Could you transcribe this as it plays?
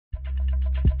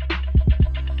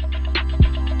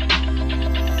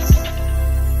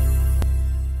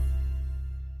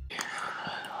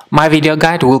My video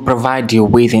guide will provide you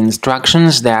with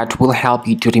instructions that will help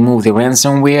you to remove the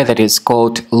ransomware that is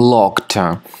called locked.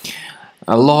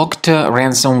 Locked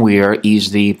ransomware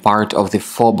is the part of the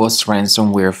Phobos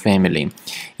ransomware family.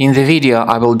 In the video,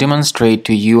 I will demonstrate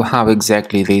to you how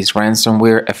exactly this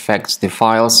ransomware affects the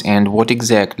files and what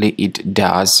exactly it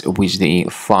does with the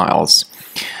files.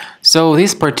 So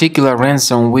this particular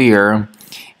ransomware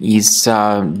is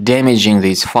damaging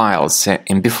these files,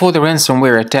 and before the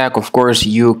ransomware attack, of course,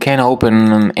 you can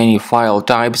open any file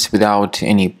types without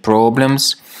any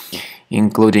problems,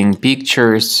 including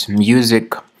pictures,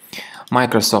 music,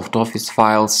 Microsoft Office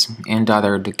files, and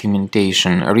other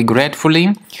documentation.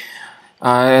 Regretfully,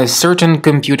 certain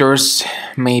computers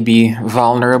may be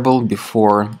vulnerable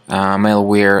before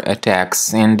malware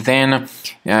attacks, and then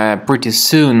pretty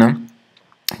soon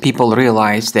people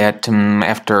realize that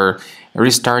after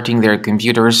restarting their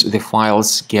computers, the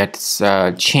files get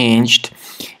changed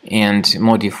and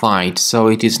modified, so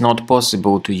it is not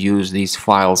possible to use these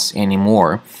files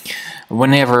anymore.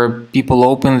 Whenever people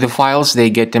open the files, they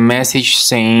get a message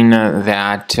saying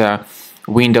that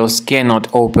Windows cannot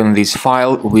open this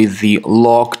file with the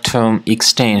locked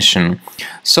extension.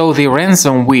 So the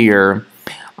ransomware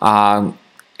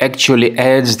actually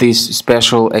adds this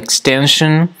special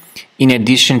extension in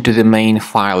addition to the main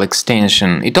file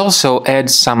extension. It also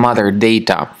adds some other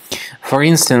data. For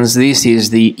instance, this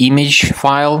is the image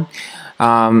file.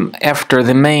 After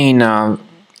the main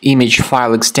image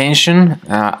file extension,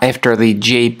 after the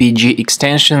JPG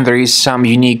extension, there is some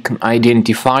unique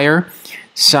identifier,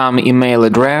 some email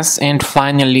address, and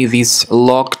finally this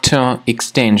locked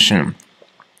extension.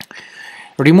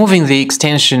 Removing the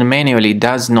extension manually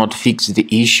does not fix the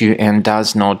issue and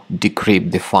does not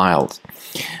decrypt the files.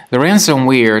 The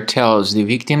ransomware tells the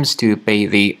victims to pay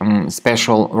the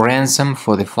special ransom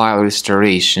for the file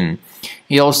restoration.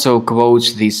 It also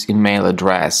quotes this email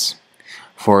address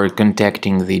for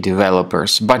contacting the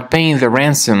developers, but paying the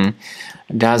ransom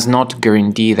does not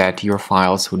guarantee that your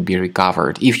files would be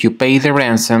recovered. If you pay the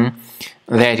ransom,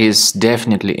 that is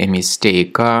definitely a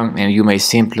mistake, and you may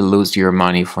simply lose your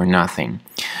money for nothing.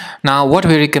 Now, what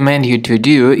we recommend you to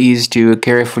do is to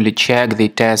carefully check the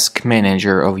task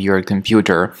manager of your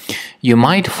computer. You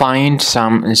might find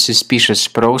some suspicious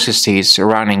processes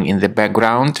running in the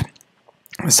background,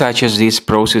 such as this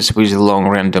process with a long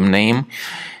random name.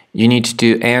 You need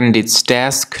to end its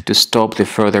task to stop the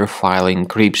further file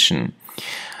encryption.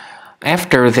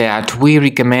 After that, we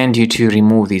recommend you to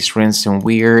remove this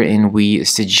ransomware, and we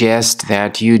suggest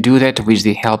that you do that with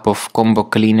the help of Combo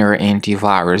Cleaner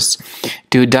antivirus.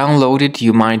 To download it,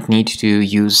 you might need to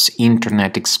use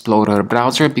Internet Explorer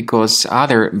browser, because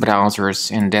other browsers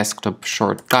and desktop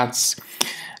shortcuts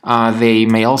they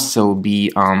may also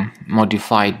be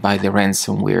modified by the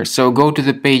ransomware. So go to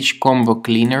the page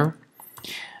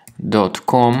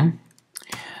combocleaner.com.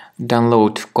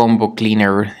 Download Combo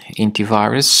Cleaner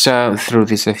antivirus through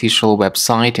this official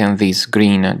website and this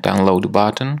green download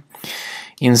button.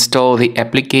 Install the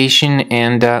application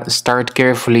and start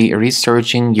carefully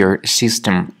researching your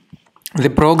system.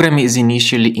 The program is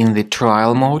initially in the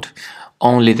trial mode.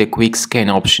 Only the quick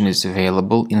scan option is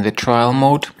available in the trial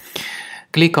mode.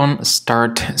 Click on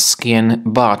Start Scan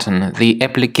button. The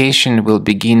application will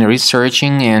begin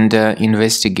researching and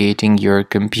investigating your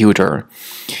computer.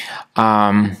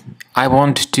 I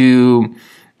want to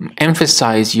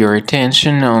emphasize your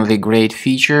attention on the great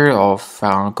feature of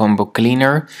Combo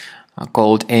Cleaner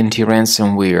called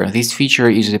anti-ransomware. This feature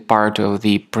is a part of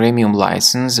the premium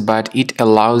license, but it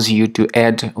allows you to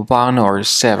add one or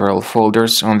several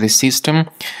folders on the system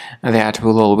that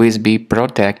will always be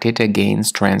protected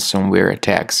against ransomware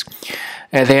attacks.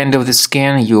 At the end of the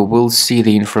scan, you will see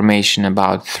the information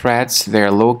about threats,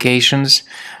 their locations.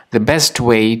 The best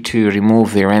way to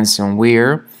remove the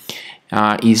ransomware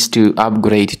is to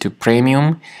upgrade to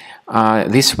premium.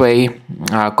 This way,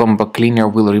 Combo Cleaner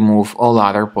will remove all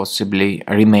other possibly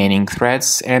remaining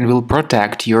threats and will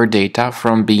protect your data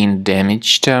from being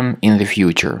damaged in the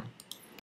future.